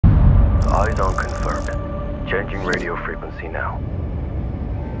Eyes on confirmed. Changing radio frequency now.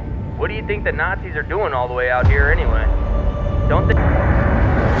 What do you think the Nazis are doing all the way out here anyway? Don't they...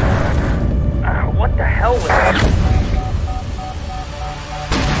 what the hell was that?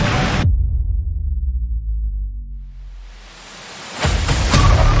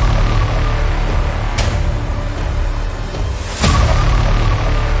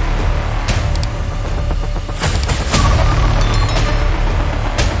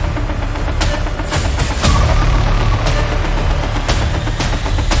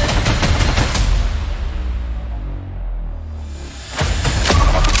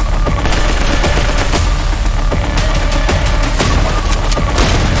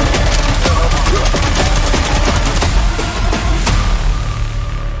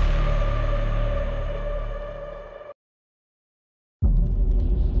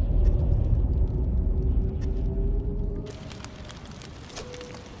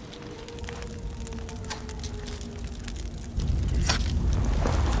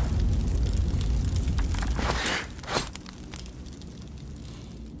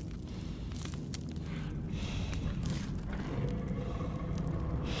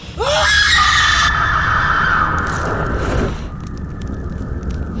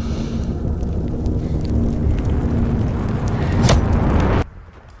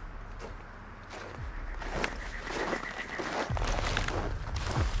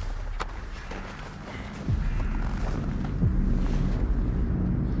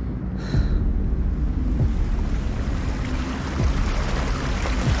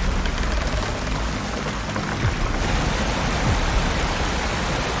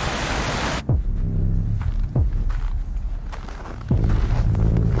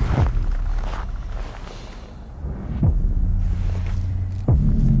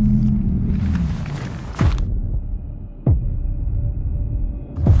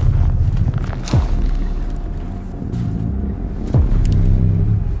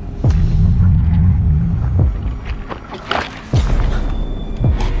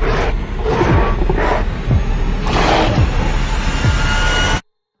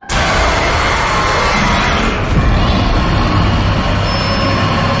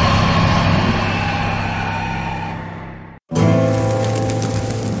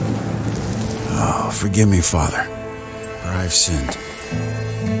 Forgive me, Father, for I've sinned.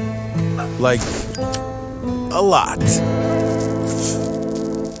 Like, a lot.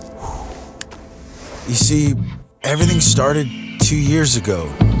 You see, everything started 2 years ago,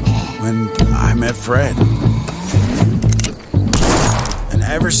 when I met Fred. And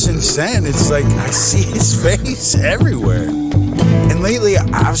ever since then, it's like I see his face everywhere. And lately,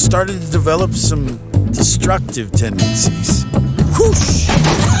 I've started to develop some destructive tendencies. Whoosh!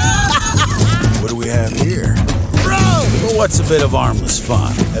 What do we have here? Bro! Well, what's a bit of harmless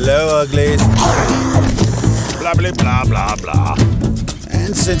fun? Hello, uglies. Blah, blah, blah, blah, blah.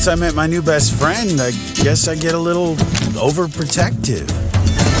 And since I met my new best friend, I guess I get a little overprotective.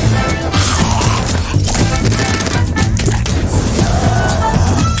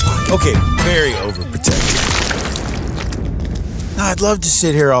 Okay, very overprotective. Now, I'd love to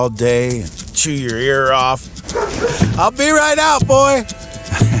sit here all day and chew your ear off. I'll be right out, boy.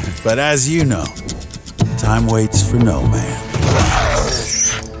 But as you know, time waits for no man.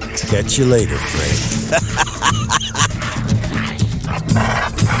 Catch you later, Fred.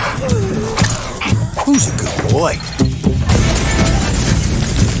 Who's a good boy?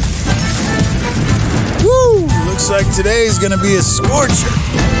 Woo! Looks like today's gonna be a scorcher.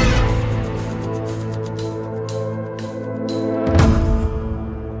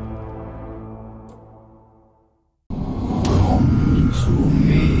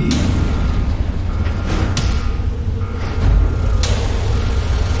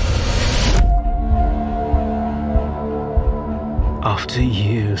 After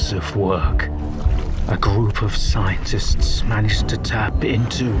years of work, a group of scientists managed to tap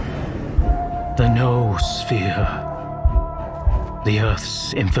into the noosphere, the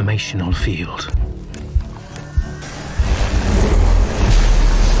Earth's informational field.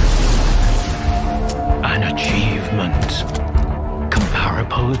 An achievement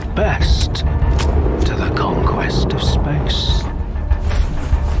comparable at best to the conquest of space.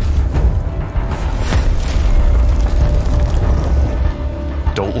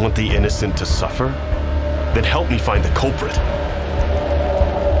 Don't want the innocent to suffer? Then help me find the culprit.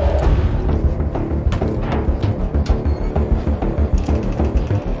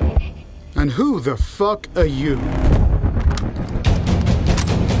 And who the fuck are you?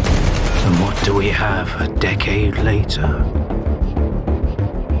 And what do we have a decade later?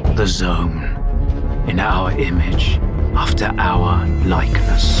 The Zone, in our image, after our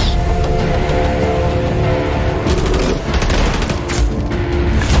likeness.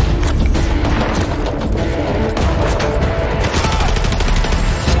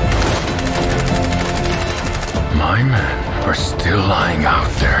 lying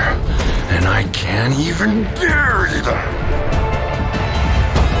out there, and I can't even bury them.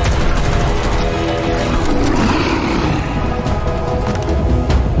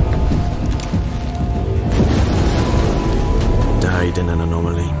 Died in an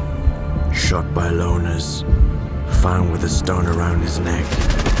anomaly, shot by loners, found with a stone around his neck,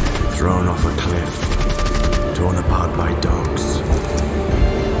 thrown off a cliff, torn apart by dogs.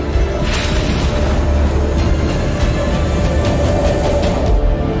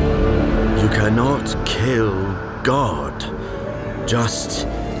 You cannot kill God, just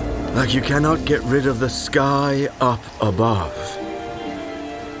like you cannot get rid of the sky up above.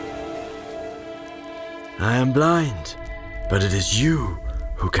 I am blind, but it is you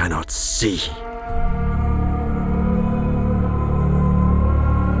who cannot see.